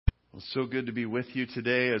Well, so good to be with you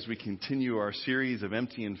today as we continue our series of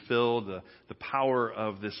Empty and Filled, the power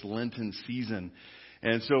of this Lenten season.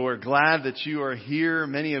 And so we're glad that you are here.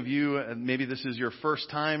 Many of you, maybe this is your first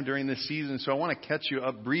time during this season, so I want to catch you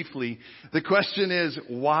up briefly. The question is,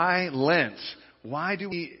 why Lent? Why do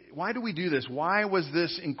we do this? Why was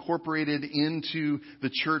this incorporated into the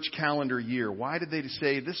church calendar year? Why did they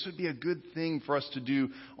say this would be a good thing for us to do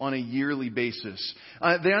on a yearly basis?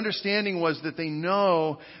 The understanding was that they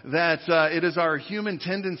know that it is our human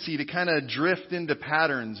tendency to kind of drift into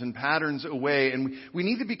patterns and patterns away. And we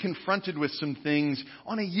need to be confronted with some things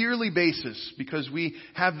on a yearly basis because we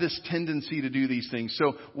have this tendency to do these things.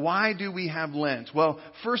 So why do we have Lent? Well,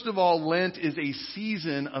 first of all, Lent is a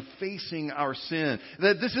season of facing our sin.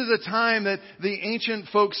 That this is a time that the ancient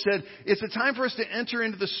folks said, it's a time for us to enter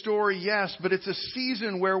into the story, yes, but it's a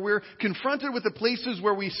season where we're confronted with the places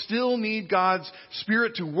where we still need God's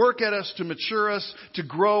Spirit to work at us, to mature us, to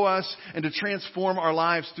grow us, and to transform our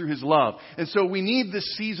lives through His love. And so we need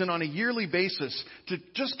this season on a yearly basis to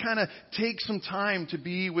just kind of take some time to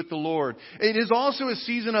be with the Lord. It is also a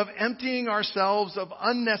season of emptying ourselves of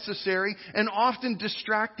unnecessary and often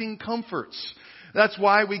distracting comforts. That's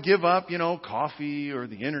why we give up, coffee or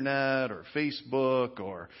the internet or Facebook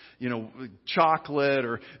or, chocolate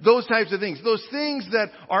or those types of things. Those things that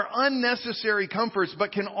are unnecessary comforts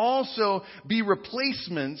but can also be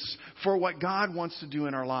replacements for what God wants to do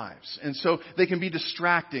in our lives. And so they can be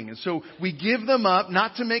distracting. And so we give them up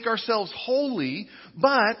not to make ourselves holy,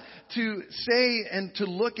 but to say and to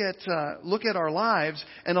look at our lives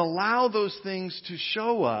and allow those things to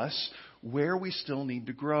show us where we still need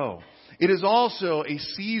to grow. It is also a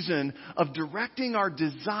season of directing our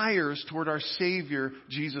desires toward our Savior,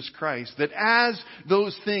 Jesus Christ. That as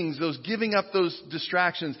those things, those giving up those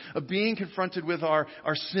distractions, of being confronted with our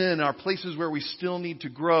sin, our places where we still need to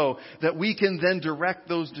grow, that we can then direct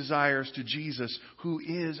those desires to Jesus, who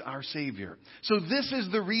is our Savior. So this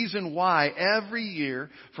is the reason why every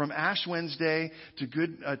year, from Ash Wednesday to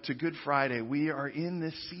Good Friday, we are in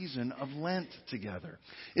this season of Lent together.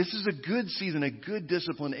 This is a good season, a good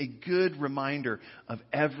discipline, a good reminder of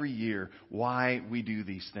every year why we do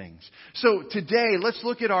these things. So today, let's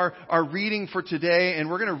look at our reading for today, and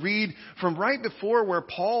we're going to read from right before where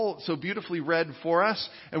Paul so beautifully read for us,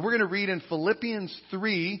 and we're going to read in Philippians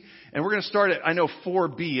 3, and we're going to start at,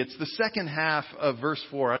 4b. It's the second half of verse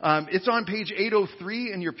 4. It's on page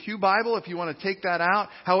 803 in your pew Bible if you want to take that out.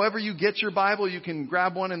 However you get your Bible, you can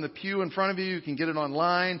grab one in the pew in front of you. You can get it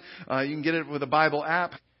online. You can get it with a Bible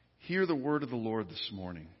app. Hear the word of the Lord this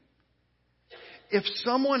morning. If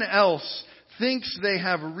someone else thinks they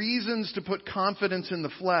have reasons to put confidence in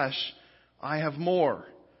the flesh, I have more.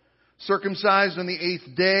 Circumcised on the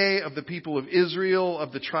 8th day, of the people of Israel,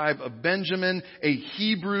 of the tribe of Benjamin, a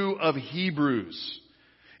Hebrew of Hebrews.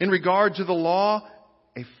 In regard to the law,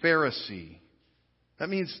 a Pharisee. That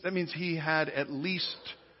means he had at least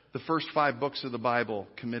the first 5 books of the Bible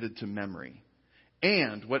committed to memory.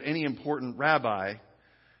 And what any important rabbi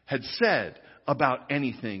had said about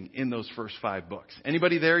anything in those first 5 books.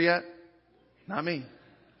 Anybody there yet? Not me.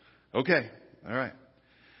 Okay. All right.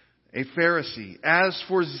 A Pharisee. As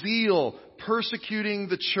for zeal, persecuting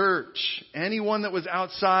the church. Anyone that was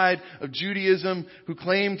outside of Judaism, who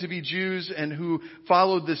claimed to be Jews and who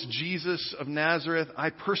followed this Jesus of Nazareth,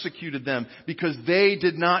 I persecuted them because they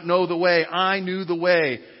did not know the way. I knew the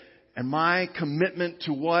way. And my commitment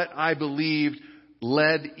to what I believed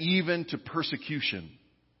led even to persecution.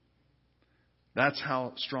 That's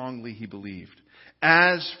how strongly he believed.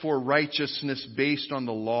 As for righteousness based on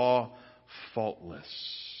the law, faultless.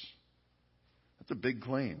 That's a big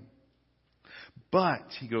claim. But,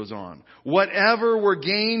 he goes on, whatever were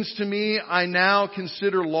gains to me, I now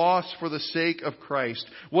consider loss for the sake of Christ.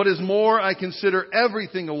 What is more, I consider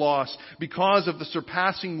everything a loss because of the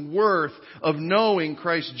surpassing worth of knowing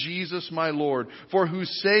Christ Jesus my Lord, for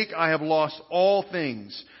whose sake I have lost all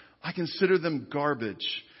things. I consider them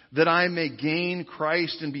garbage, that I may gain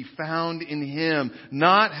Christ and be found in Him,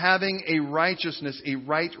 not having a righteousness, a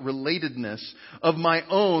right relatedness of my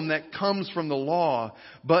own that comes from the law,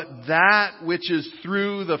 but that which is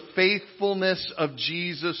through the faithfulness of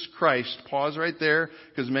Jesus Christ. Pause right there,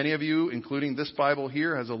 because many of you, including this Bible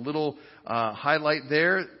here, has a little highlight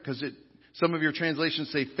there, because some of your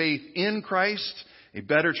translations say faith in Christ. A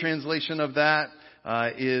better translation of that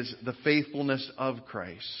is the faithfulness of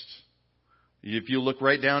Christ. If you look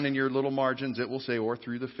right down in your little margins, it will say, or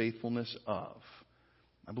through the faithfulness of.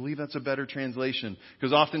 I believe that's a better translation.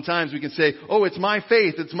 Because oftentimes we can say, oh, it's my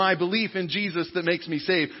faith, it's my belief in Jesus that makes me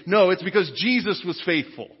saved. No, it's because Jesus was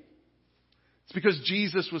faithful. It's because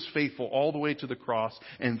Jesus was faithful all the way to the cross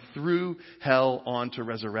and through hell on to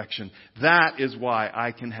resurrection. That is why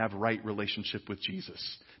I can have right relationship with Jesus.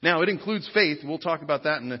 Now, it includes faith. We'll talk about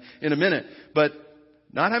that in a minute. But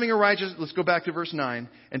not having a righteous, let's go back to verse 9.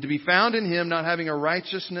 And to be found in Him, not having a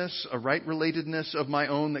righteousness, a right relatedness of my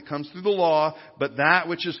own that comes through the law, but that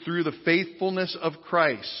which is through the faithfulness of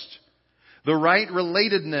Christ. The right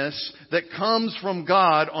relatedness that comes from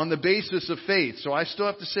God on the basis of faith. So I still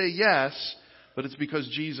have to say yes, but it's because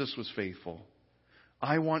Jesus was faithful.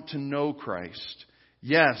 I want to know Christ.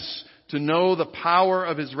 Yes, to know the power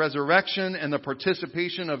of His resurrection and the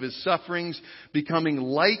participation of His sufferings, becoming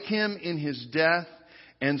like Him in His death,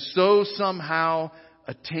 and so somehow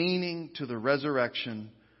attaining to the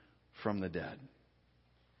resurrection from the dead.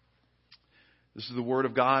 This is the word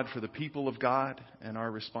of God for the people of God, and our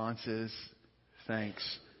response is, thanks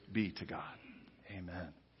be to God.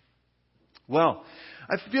 Amen. Well,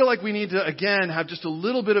 I feel like we need to, again, have just a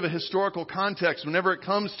little bit of a historical context. Whenever it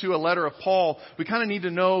comes to a letter of Paul, we kind of need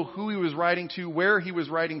to know who he was writing to, where he was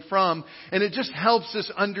writing from, and it just helps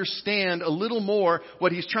us understand a little more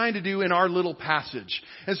what he's trying to do in our little passage.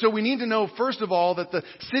 And so we need to know, first of all, that the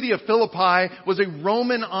city of Philippi was a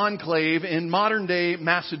Roman enclave in modern-day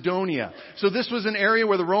Macedonia. So this was an area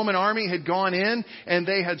where the Roman army had gone in, and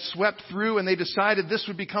they had swept through, and they decided this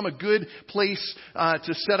would become a good place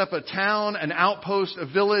to set up a town, an outpost, a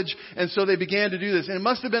village, and so they began to do this. And it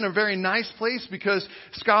must have been a very nice place because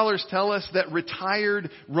scholars tell us that retired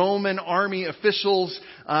Roman army officials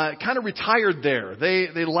kind of retired there.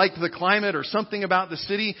 They liked the climate or something about the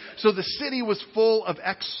city. So the city was full of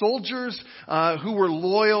ex-soldiers who were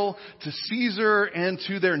loyal to Caesar and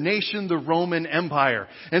to their nation, the Roman Empire.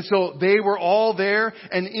 And so they were all there,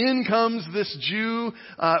 and in comes this Jew,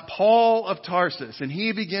 Paul of Tarsus, and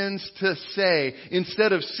he begins to say,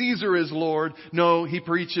 instead of Caesar is Lord, no, he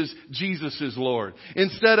preaches Jesus is Lord.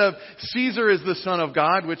 Instead of Caesar is the Son of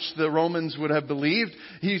God, which the Romans would have believed,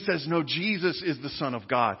 he says, no, Jesus is the Son of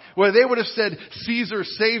God. Where they would have said, Caesar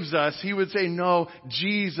saves us, he would say, no,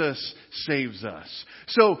 Jesus saves us.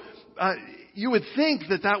 So, you would think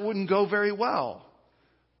that that wouldn't go very well.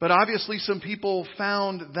 But obviously some people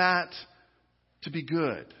found that to be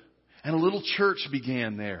good. And a little church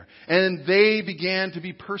began there. And they began to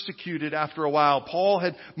be persecuted after a while. Paul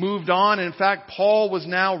had moved on. And in fact, Paul was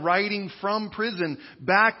now writing from prison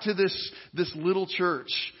back to this little church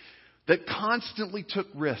that constantly took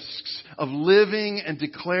risks of living and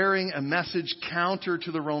declaring a message counter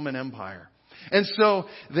to the Roman Empire. And so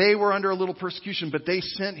they were under a little persecution, but they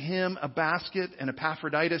sent him a basket, and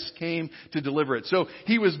Epaphroditus came to deliver it. So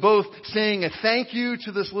he was both saying a thank you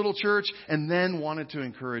to this little church and then wanted to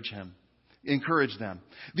encourage them.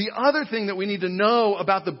 The other thing that we need to know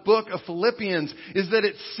about the book of Philippians is that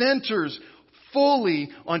it centers fully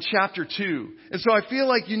on chapter 2. And so I feel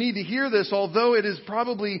like you need to hear this, although it is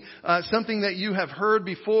probably something that you have heard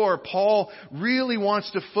before. Paul really wants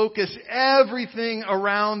to focus everything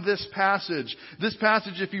around this passage. This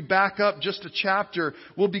passage, if you back up just a chapter,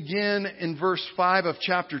 will begin in verse 5 of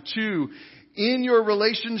chapter 2. In your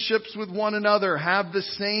relationships with one another, have the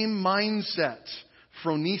same mindset.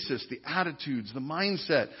 Phronesis, the attitudes, the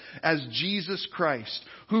mindset, as Jesus Christ,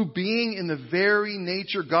 who being in the very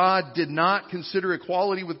nature God, did not consider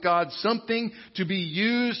equality with God something to be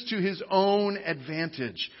used to His own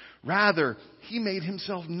advantage. Rather, He made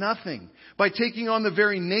Himself nothing by taking on the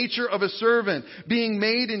very nature of a servant, being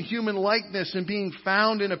made in human likeness and being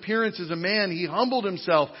found in appearance as a man. He humbled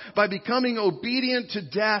Himself by becoming obedient to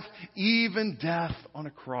death, even death on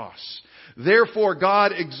a cross. Therefore,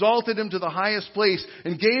 God exalted Him to the highest place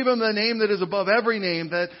and gave Him the name that is above every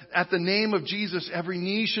name, that at the name of Jesus every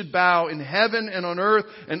knee should bow in heaven and on earth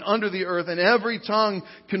and under the earth, and every tongue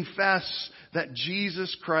confess that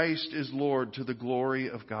Jesus Christ is Lord, to the glory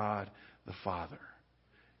of God the Father.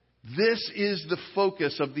 This is the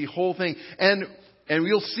focus of the whole thing. And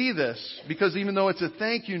we'll see this, because even though it's a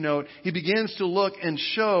thank you note, he begins to look and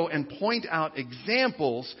show and point out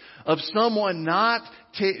examples of someone not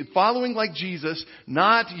following like Jesus,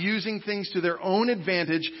 not using things to their own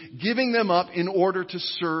advantage, giving them up in order to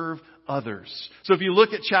serve others. So if you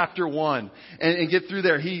look at chapter 1 and get through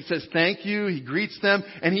there, he says thank you, he greets them,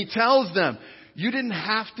 and he tells them, you didn't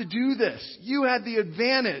have to do this. You had the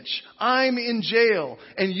advantage. I'm in jail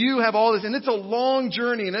and you have all this. And it's a long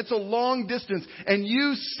journey and it's a long distance. And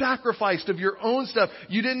you sacrificed of your own stuff.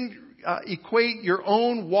 You didn't equate your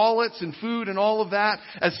own wallets and food and all of that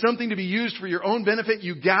as something to be used for your own benefit.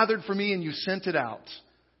 You gathered for me and you sent it out.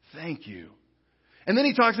 Thank you. And then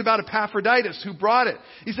he talks about Epaphroditus who brought it.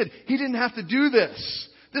 He said he didn't have to do this.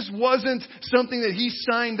 This wasn't something that he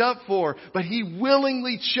signed up for, but he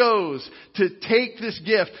willingly chose to take this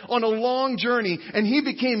gift on a long journey, and he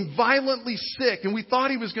became violently sick, and we thought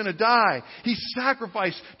he was going to die. He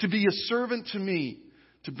sacrificed to be a servant to me,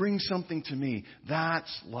 to bring something to me.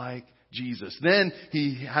 That's like Jesus. Then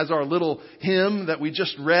he has our little hymn that we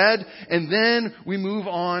just read, and then we move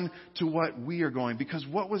on to what we are going. Because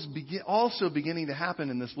what was also beginning to happen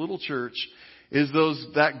in this little church is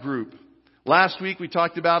that group. Last week we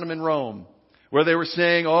talked about them in Rome, where they were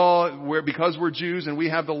saying, because we're Jews and we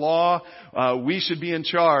have the law, we should be in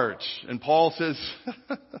charge. And Paul says,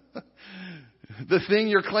 the thing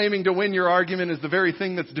you're claiming to win your argument is the very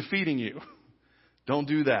thing that's defeating you. Don't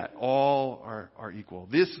do that. All are equal.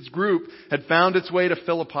 This group had found its way to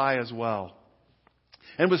Philippi as well,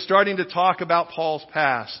 and was starting to talk about Paul's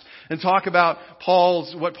past and talk about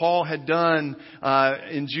what Paul had done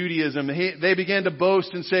in Judaism. They began to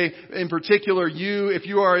boast and say, in particular, if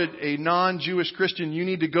you are a non-Jewish Christian, you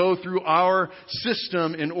need to go through our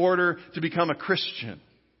system in order to become a Christian.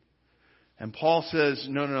 And Paul says,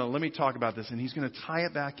 no, let me talk about this. And he's going to tie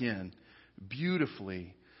it back in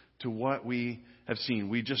beautifully to what we have seen.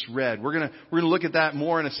 We just read. We're going to look at that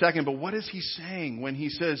more in a second. But what is he saying when he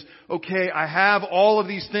says, okay, I have all of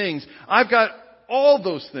these things. I've got all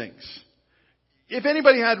those things. If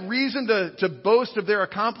anybody had reason to boast of their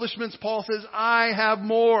accomplishments, Paul says, I have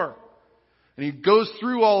more. And he goes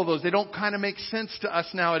through all of those. They don't kind of make sense to us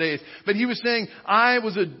nowadays. But he was saying, I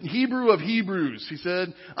was a Hebrew of Hebrews. He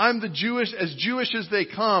said, I'm as Jewish as they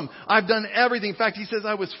come. I've done everything. In fact, he says,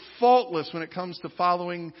 I was faultless when it comes to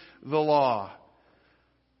following the law.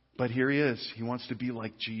 But here he is. He wants to be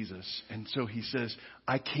like Jesus. And so he says,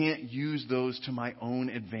 I can't use those to my own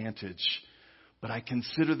advantage, but I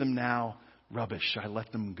consider them now rubbish. I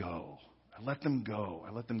let them go. I let them go.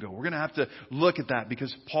 We're going to have to look at that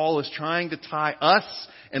because Paul is trying to tie us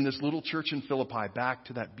and this little church in Philippi back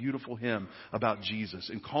to that beautiful hymn about Jesus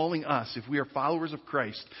and calling us, if we are followers of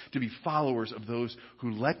Christ, to be followers of those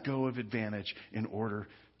who let go of advantage in order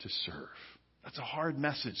to serve. That's a hard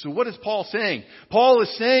message. So what is Paul saying? Paul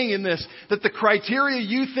is saying in this that the criteria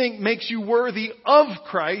you think makes you worthy of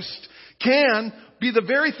Christ can be the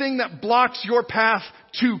very thing that blocks your path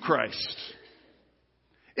to Christ.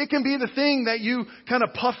 It can be the thing that you kind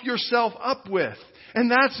of puff yourself up with. And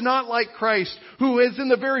that's not like Christ, who is in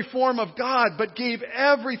the very form of God, but gave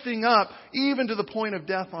everything up, even to the point of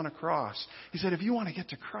death on a cross. He said, if you want to get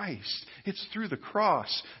to Christ, it's through the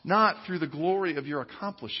cross, not through the glory of your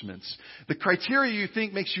accomplishments. The criteria you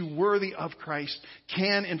think makes you worthy of Christ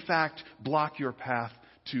can, in fact, block your path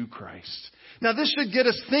to Christ. Now, this should get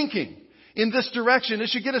us thinking in this direction. It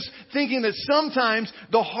should get us thinking that sometimes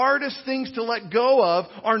the hardest things to let go of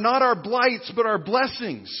are not our blights, but our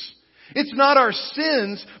blessings. It's not our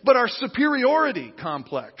sins, but our superiority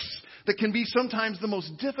complex that can be sometimes the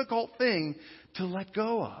most difficult thing to let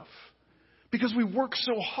go of. Because we work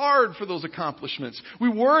so hard for those accomplishments. We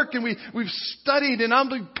work and we've studied, and I'm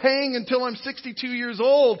paying until I'm 62 years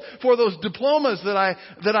old for those diplomas that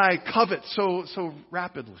I covet so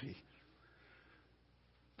rapidly.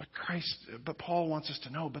 But Paul wants us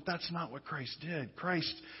to know, but that's not what Christ did.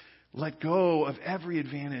 Christ let go of every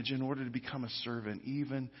advantage in order to become a servant,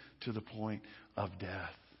 even to the point of death.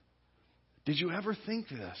 Did you ever think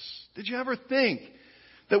this? Did you ever think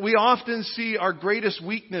that we often see our greatest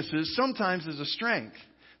weaknesses sometimes as a strength?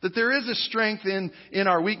 That there is a strength in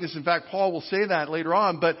our weakness. In fact, Paul will say that later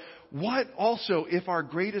on. But what also if our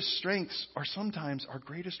greatest strengths are sometimes our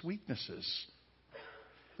greatest weaknesses?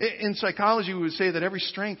 In psychology, we would say that every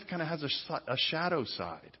strength kind of has a shadow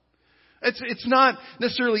side. It's not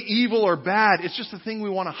necessarily evil or bad. It's just a thing we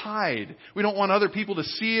want to hide. We don't want other people to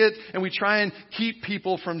see it, and we try and keep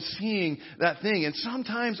people from seeing that thing. And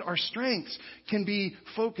sometimes our strengths can be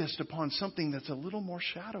focused upon something that's a little more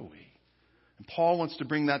shadowy. And Paul wants to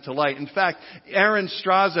bring that to light. In fact, Erin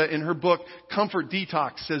Straza in her book, Comfort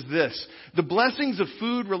Detox, says this: the blessings of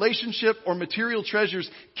food, relationship, or material treasures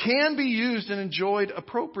can be used and enjoyed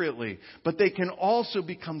appropriately, but they can also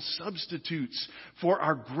become substitutes for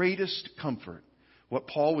our greatest comfort. What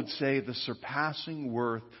Paul would say, the surpassing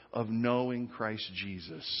worth of knowing Christ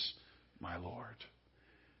Jesus, my Lord.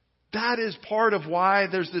 That is part of why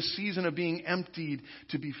there's this season of being emptied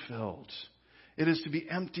to be filled. It is to be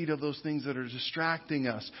emptied of those things that are distracting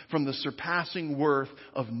us from the surpassing worth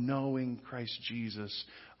of knowing Christ Jesus,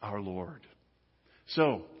 our Lord.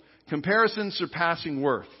 So, comparison, surpassing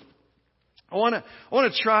worth. I want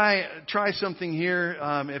to try something here.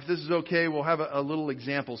 If this is okay, we'll have a little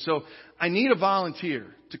example. So, I need a volunteer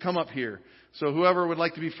to come up here. So whoever would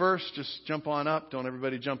like to be first, just jump on up. Don't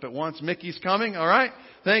everybody jump at once. Mickey's coming. All right.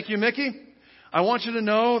 Thank you, Mickey. I want you to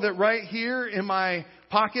know that right here in my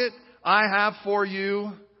pocket, I have for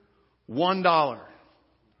you $1.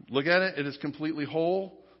 Look at it. It is completely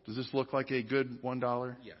whole. Does this look like a good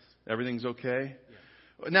 $1? Yes. Everything's okay?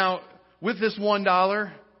 Yes. Now, with this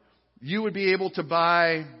 $1, you would be able to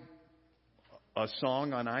buy a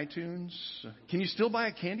song on iTunes. Can you still buy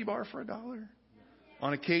a candy bar for $1?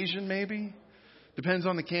 On occasion, maybe. Depends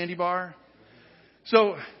on the candy bar.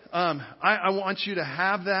 So, I want you to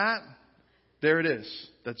have that. There it is.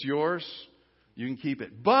 That's yours. You can keep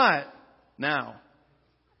it. But, now,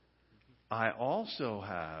 I also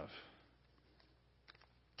have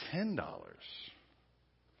 $10.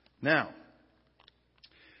 Now,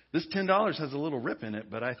 this $10 has a little rip in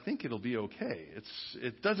it, but I think it'll be okay.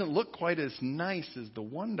 It doesn't look quite as nice as the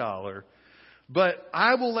 $1, but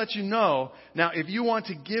I will let you know. Now, if you want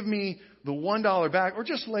to give me the $1 back or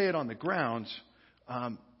just lay it on the ground,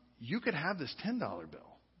 you could have this $10 bill.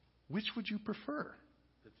 Which would you prefer?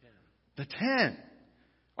 The 10. The 10.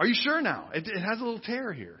 Are you sure now? It has a little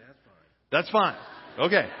tear here. That's fine. That's fine.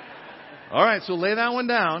 Okay. All right, so lay that one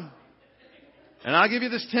down, and I'll give you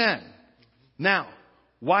this 10. Now,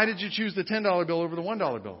 why did you choose the $10 bill over the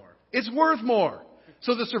 $1 bill? It's worth more.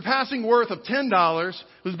 So the surpassing worth of $10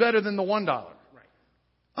 was better than the $1. Right.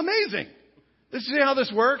 Amazing. See how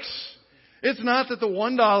this works? It's not that the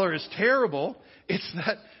 $1 is terrible. It's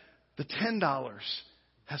that the $10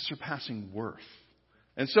 has surpassing worth.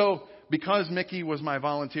 And so, because Mickey was my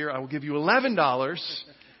volunteer, I will give you $11.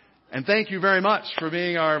 And thank you very much for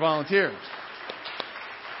being our volunteers.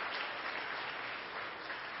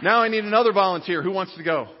 Now I need another volunteer. Who wants to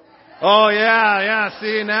go? Oh, yeah.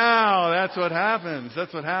 See, now that's what happens.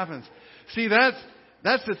 That's what happens. See, that's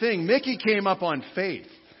the thing. Mickey came up on faith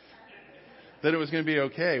that it was going to be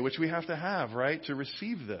okay, which we have to have, right, to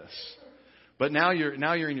receive this. But now you're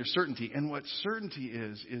in your certainty. And what certainty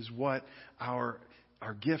is what our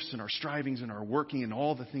gifts and our strivings and our working and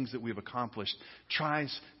all the things that we've accomplished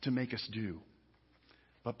tries to make us do.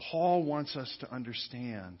 But Paul wants us to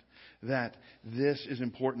understand that this is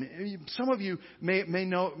important. Some of you may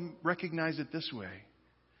recognize it this way.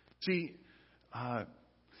 See,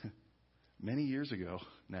 many years ago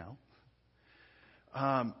now,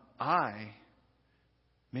 I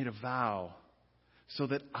made a vow so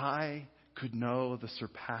that I could know the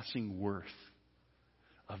surpassing worth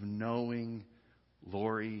of knowing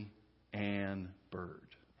Lori Ann Bird.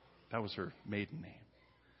 That was her maiden name.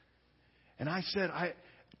 And I said,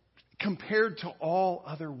 compared to all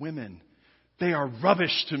other women, they are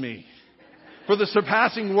rubbish to me for the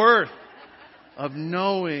surpassing worth of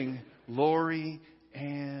knowing Lori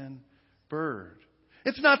Ann Bird.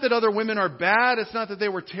 It's not that other women are bad. It's not that they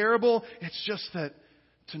were terrible. It's just that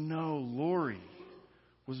to know Lori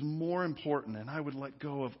was more important, and I would let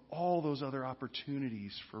go of all those other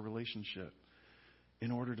opportunities for relationship in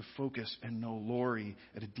order to focus and know Lori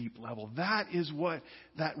at a deep level. That is what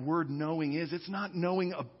that word knowing is. It's not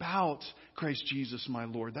knowing about Christ Jesus, my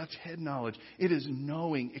Lord. That's head knowledge. It is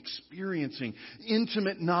knowing, experiencing,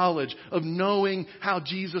 intimate knowledge of knowing how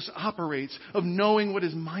Jesus operates, of knowing what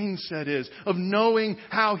his mindset is, of knowing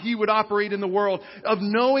how he would operate in the world, of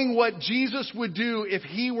knowing what Jesus would do if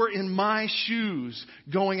he were in my shoes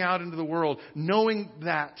going out into the world. Knowing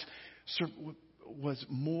that was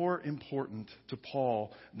more important to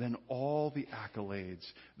Paul than all the accolades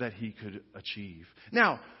that he could achieve.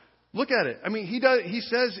 Now, look at it. I mean, he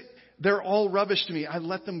says, they're all rubbish to me. I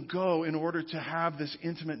let them go in order to have this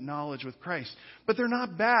intimate knowledge with Christ. But they're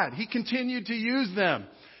not bad. He continued to use them.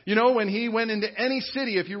 You know, when he went into any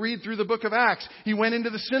city, if you read through the book of Acts, he went into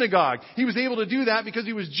the synagogue. He was able to do that because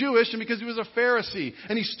he was Jewish and because he was a Pharisee.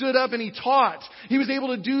 And he stood up and he taught. He was able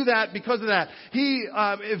to do that because of that. He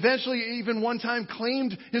eventually, even one time,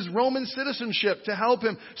 claimed his Roman citizenship to help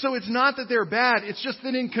him. So it's not that they're bad. It's just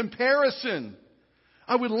that in comparison,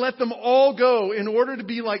 I would let them all go in order to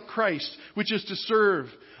be like Christ, which is to serve.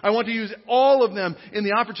 I want to use all of them in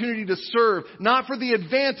the opportunity to serve, not for the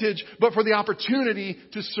advantage, but for the opportunity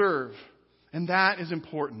to serve. And that is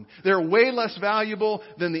important. They're way less valuable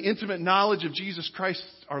than the intimate knowledge of Jesus Christ,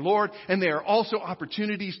 our Lord, and they are also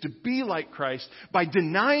opportunities to be like Christ by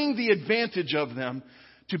denying the advantage of them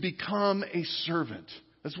to become a servant.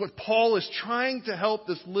 That's what Paul is trying to help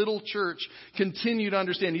this little church continue to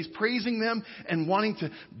understand. He's praising them and wanting to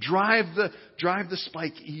drive the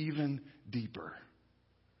spike even deeper.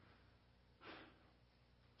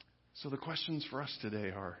 So the questions for us today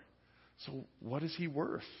are, so what is he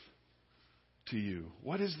worth to you?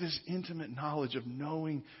 What is this intimate knowledge of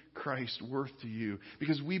knowing Christ worth to you?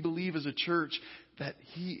 Because we believe as a church that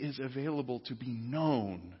he is available to be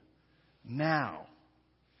known now,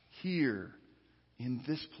 here, in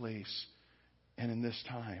this place, and in this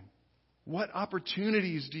time? What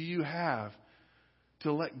opportunities do you have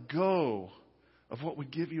to let go of what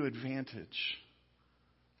would give you advantage,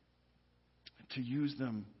 to use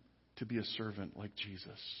them to be a servant like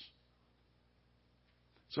Jesus?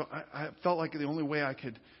 So I felt like the only way I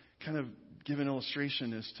could kind of give an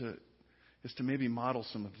illustration is to maybe model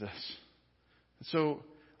some of this. So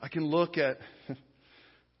I can look at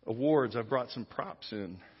awards. I've brought some props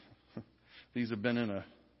in. These have been in a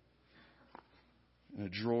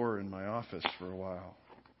drawer in my office for a while.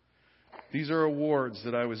 These are awards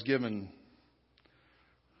that I was given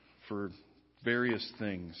for various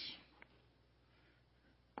things.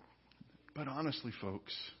 But honestly,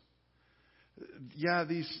 folks, yeah,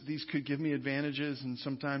 these could give me advantages, and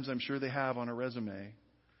sometimes I'm sure they have on a resume.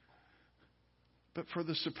 But for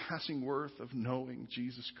the surpassing worth of knowing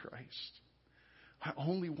Jesus Christ, I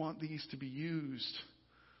only want these to be used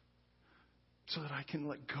so that I can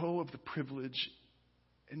let go of the privilege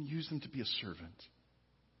and use them to be a servant.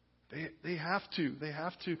 They have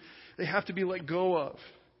to be let go of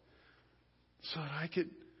so that I could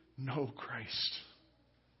know Christ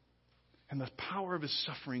and the power of His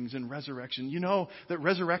sufferings and resurrection. You know that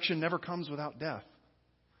resurrection never comes without death.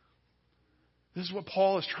 This is what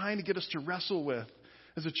Paul is trying to get us to wrestle with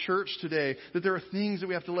as a church today, that there are things that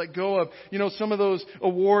we have to let go of. You know, some of those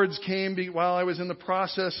awards came while I was in the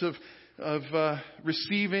process of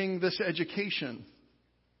receiving this education.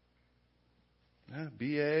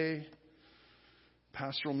 BA,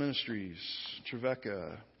 Pastoral Ministries,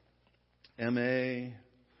 Trevecca, MA, in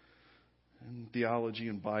Theology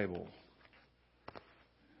and Bible,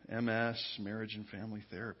 MS, Marriage and Family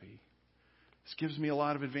Therapy. This gives me a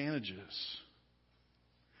lot of advantages.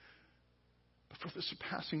 But for the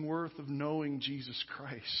surpassing worth of knowing Jesus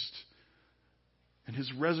Christ and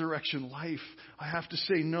His resurrection life, I have to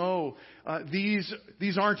say no. These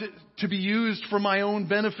aren't to be used for my own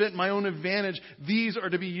benefit, my own advantage. These are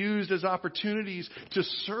to be used as opportunities to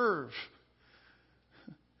serve,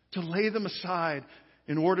 to lay them aside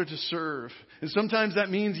in order to serve. And sometimes that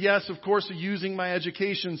means, yes, of course, using my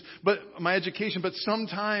education, but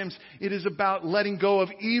sometimes it is about letting go of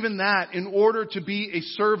even that in order to be a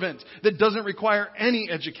servant that doesn't require any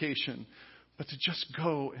education, but to just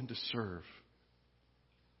go and to serve.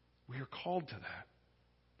 We are called to that.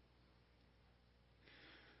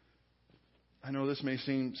 I know this may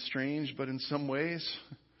seem strange, but in some ways,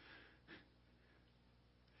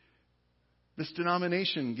 this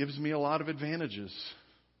denomination gives me a lot of advantages.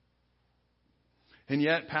 And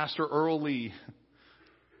yet, Pastor Earl Lee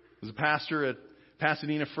was a pastor at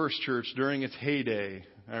Pasadena First Church during its heyday.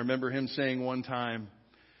 I remember him saying one time,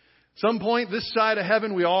 some point this side of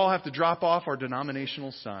heaven, we all have to drop off our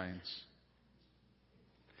denominational signs.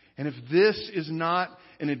 And if this is not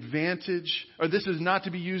an advantage, or this is not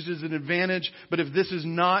to be used as an advantage, but if this is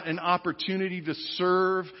not an opportunity to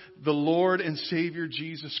serve the Lord and Savior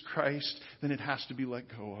Jesus Christ, then it has to be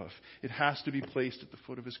let go of. It has to be placed at the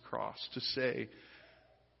foot of His cross to say,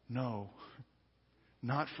 no,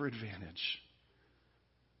 not for advantage,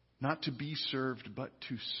 not to be served, but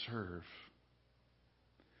to serve.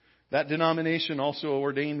 That denomination also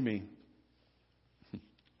ordained me.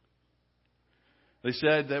 They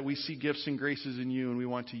said that we see gifts and graces in you, and we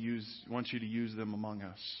want you to use them among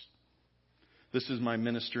us. This is my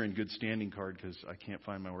minister in good standing card because I can't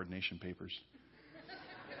find my ordination papers.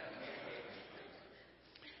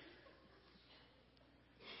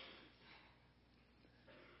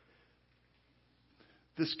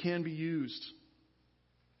 This can be used.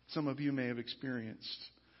 Some of you may have experienced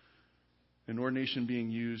an ordination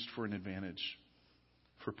being used for an advantage,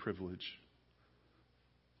 for privilege.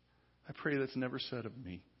 I pray that's never said of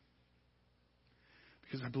me.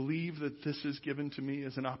 Because I believe that this is given to me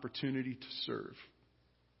as an opportunity to serve.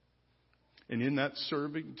 And in that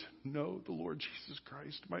serving, to know the Lord Jesus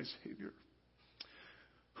Christ, my Savior,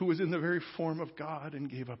 who was in the very form of God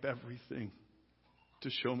and gave up everything to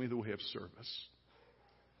show me the way of service.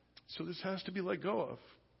 So this has to be let go of.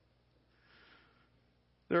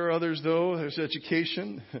 There are others, though. There's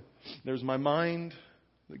education. There's my mind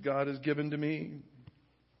that God has given to me,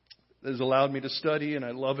 that has allowed me to study, and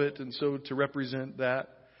I love it. And so to represent that,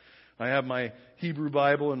 I have my Hebrew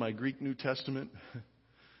Bible and my Greek New Testament,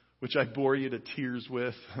 which I bore you to tears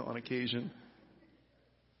with on occasion.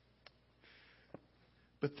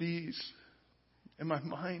 But these, and my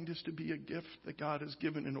mind, is to be a gift that God has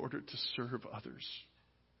given in order to serve others.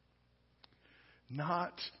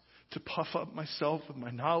 Not to puff up myself with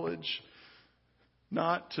my knowledge,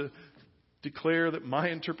 not to declare that my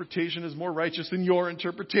interpretation is more righteous than your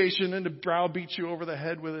interpretation and to browbeat you over the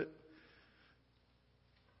head with it.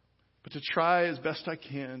 But but to try as best I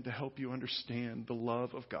can to help you understand the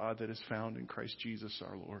love of God that is found in Christ Jesus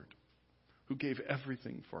our Lord, who gave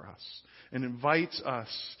everything for us and invites us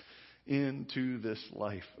into this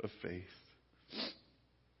life of faith.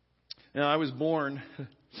 Now, I was born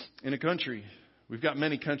in a country. We've got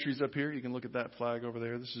many countries up here. You can look at that flag over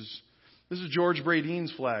there. This is George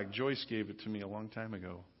Bradine's flag. Joyce gave it to me a long time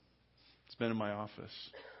ago. It's been in my office.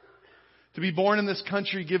 To be born in this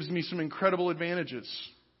country gives me some incredible advantages.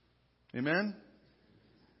 Amen?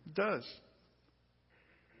 It does.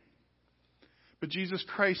 But Jesus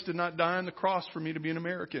Christ did not die on the cross for me to be an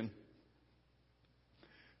American.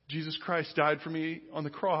 Jesus Christ died for me on the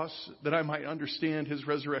cross that I might understand His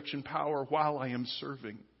resurrection power while I am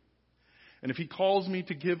serving. And if He calls me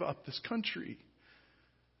to give up this country,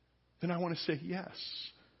 then I want to say yes.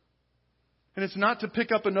 And it's not to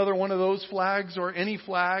pick up another one of those flags or any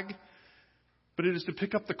flag, but it is to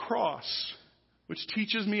pick up the cross, which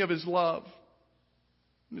teaches me of His love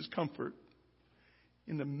and His comfort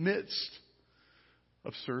in the midst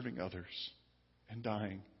of serving others and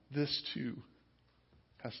dying. This too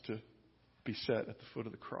has to be set at the foot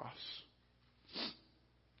of the cross.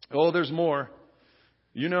 Oh, there's more.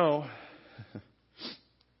 You know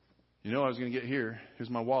I was going to get here. Here's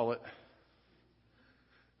my wallet.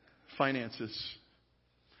 Finances.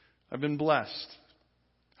 I've been blessed.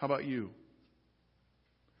 How about you?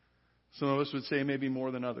 Some of us would say maybe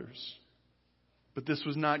more than others. But this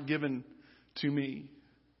was not given to me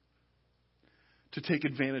to take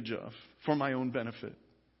advantage of for my own benefit,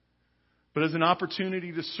 but as an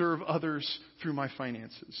opportunity to serve others through my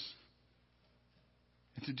finances.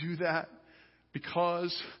 And to do that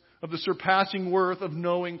because of the surpassing worth of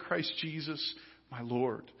knowing Christ Jesus, my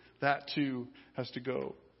Lord. That too has to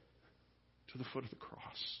go to the foot of the cross.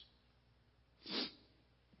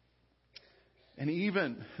 And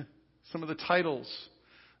even some of the titles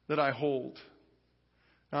that I hold.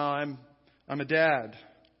 I'm a dad.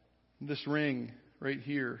 This ring right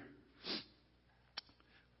here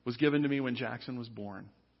was given to me when Jackson was born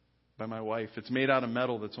by my wife. It's made out of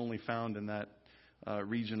metal that's only found in that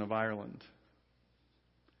region of Ireland.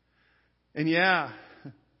 And yeah,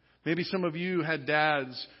 maybe some of you had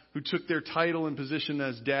dads who took their title and position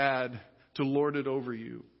as dad to lord it over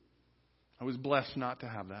you. I was blessed not to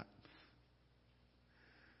have that.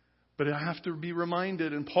 But I have to be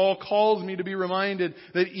reminded, and Paul calls me to be reminded,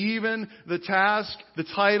 that even the task, the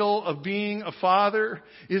title of being a father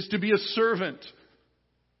is to be a servant.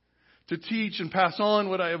 To teach and pass on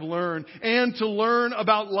what I have learned, and to learn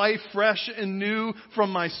about life fresh and new from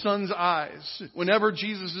my son's eyes. Whenever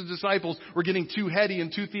Jesus' disciples were getting too heady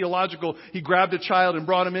and too theological, He grabbed a child and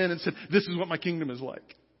brought him in and said, "This is what my kingdom is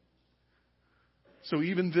like." So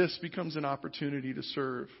even this becomes an opportunity to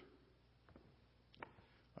serve.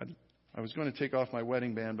 I was going to take off my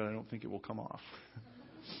wedding band, but I don't think it will come off.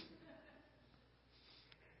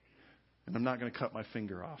 And I'm not going to cut my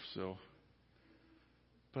finger off, so...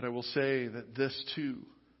 But I will say that this too,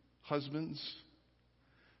 husbands,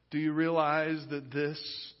 do you realize that this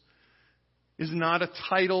is not a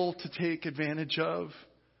title to take advantage of?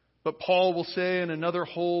 But Paul will say in another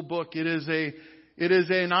whole book, it is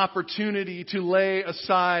an opportunity to lay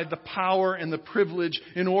aside the power and the privilege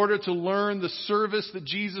in order to learn the service that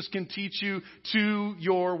Jesus can teach you to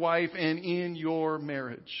your wife and in your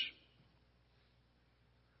marriage.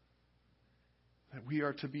 That we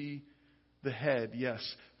are to be the head, yes,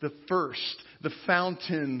 the first, the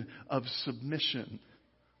fountain of submission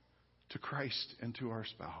to Christ and to our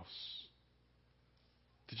spouse.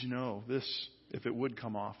 Did you know this, if it would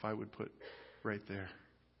come off, I would put right there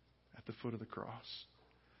at the foot of the cross.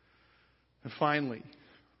 And finally,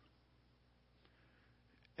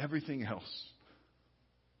 everything else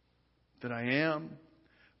that I am,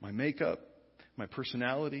 my makeup, my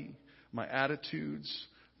personality, my attitudes,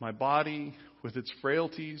 my body with its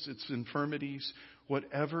frailties, its infirmities,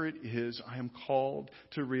 whatever it is, I am called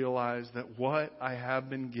to realize that what I have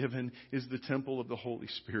been given is the temple of the Holy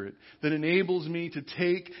Spirit that enables me to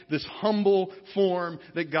take this humble form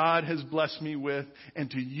that God has blessed me with and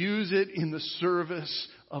to use it in the service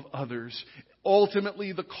of others.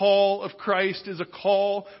 Ultimately, the call of Christ is a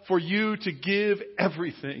call for you to give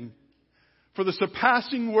everything. For the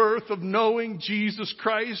surpassing worth of knowing Jesus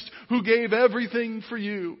Christ, who gave everything for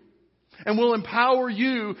you. And will empower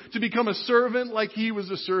you to become a servant like He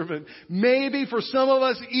was a servant. Maybe for some of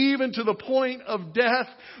us even to the point of death.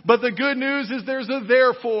 But the good news is there's a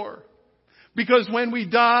therefore. Because when we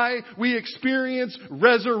die, we experience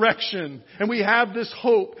resurrection. And we have this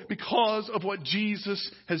hope because of what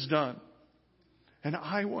Jesus has done. And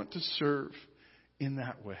I want to serve in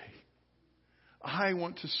that way. I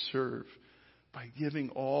want to serve by giving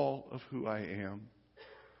all of who I am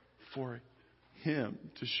for Him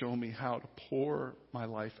to show me how to pour my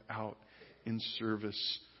life out in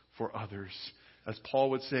service for others. As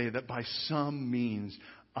Paul would say, that by some means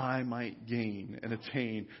I might gain and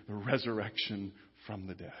attain the resurrection from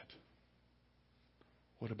the dead.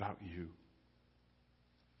 What about you?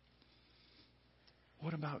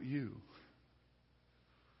 What about you?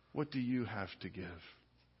 What do you have to give?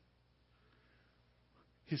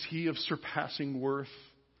 Is He of surpassing worth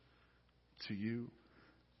to you?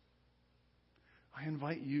 I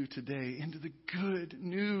invite you today into the good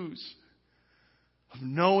news of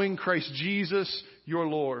knowing Christ Jesus, your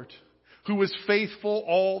Lord, who was faithful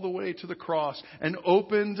all the way to the cross and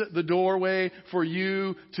opened the doorway for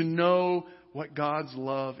you to know what God's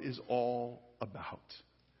love is all about.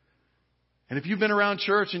 And if you've been around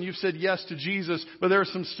church and you've said yes to Jesus, but there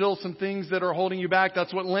are still some things that are holding you back,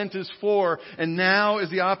 that's what Lent is for. And now is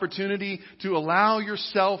the opportunity to allow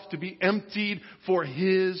yourself to be emptied for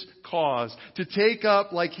His cause. To take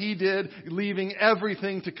up, like He did, leaving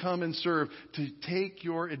everything to come and serve. To take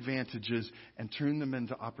your advantages and turn them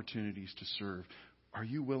into opportunities to serve. Are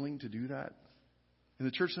you willing to do that? In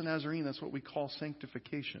the Church of the Nazarene, that's what we call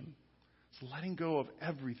sanctification. It's letting go of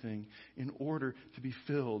everything in order to be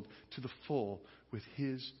filled to the full with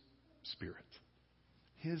His Spirit.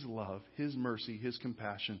 His love, His mercy, His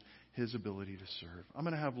compassion, His ability to serve. I'm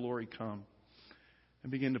going to have Lori come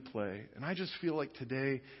and begin to play. And I just feel like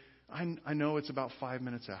today, I know it's about 5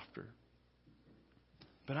 minutes after.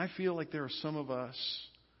 But I feel like there are some of us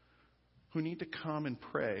who need to come and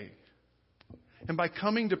pray. And by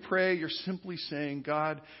coming to pray, you're simply saying,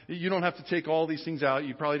 God, you don't have to take all these things out.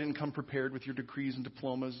 You probably didn't come prepared with your degrees and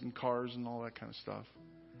diplomas and cars and all that kind of stuff.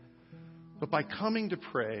 But by coming to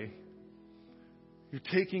pray, you're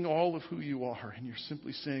taking all of who you are and you're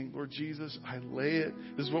simply saying, Lord Jesus, I lay it.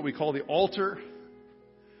 This is what we call the altar.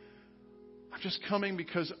 I'm just coming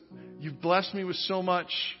because you've blessed me with so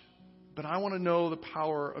much, but I want to know the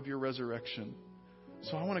power of your resurrection.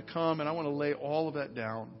 So I want to come and I want to lay all of that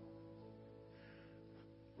down.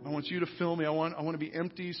 I want you to fill me. I want to be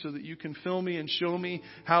empty so that you can fill me and show me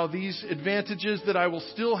how these advantages that I will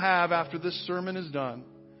still have after this sermon is done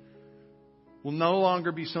will no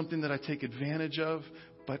longer be something that I take advantage of,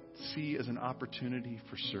 but see as an opportunity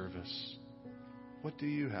for service. What do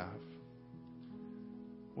you have?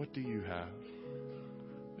 What do you have?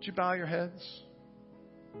 Would you bow your heads?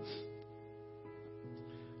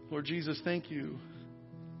 Lord Jesus, thank you.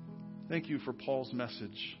 Thank you for Paul's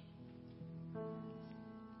message.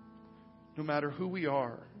 No matter who we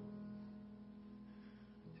are,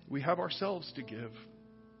 we have ourselves to give.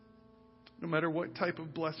 No matter what type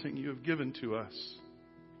of blessing you have given to us.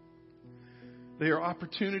 They are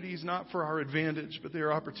opportunities not for our advantage, but they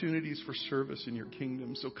are opportunities for service in your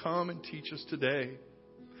kingdom. So come and teach us today.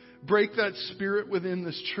 Break that spirit within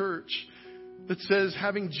this church that says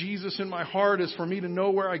having Jesus in my heart is for me to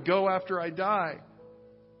know where I go after I die.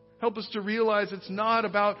 Help us to realize it's not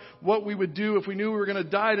about what we would do if we knew we were going to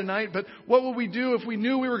die tonight, but what would we do if we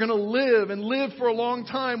knew we were going to live and live for a long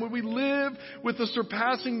time? Would we live with the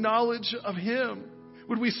surpassing knowledge of Him?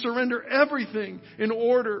 Would we surrender everything in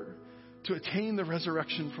order to attain the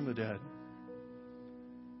resurrection from the dead?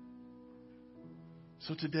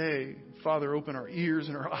 So today, Father, open our ears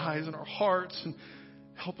and our eyes and our hearts and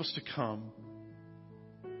help us to come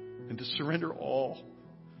and to surrender all,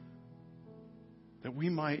 that we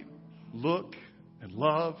might look and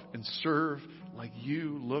love and serve like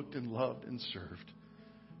you looked and loved and served.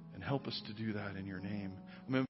 And help us to do that in your name.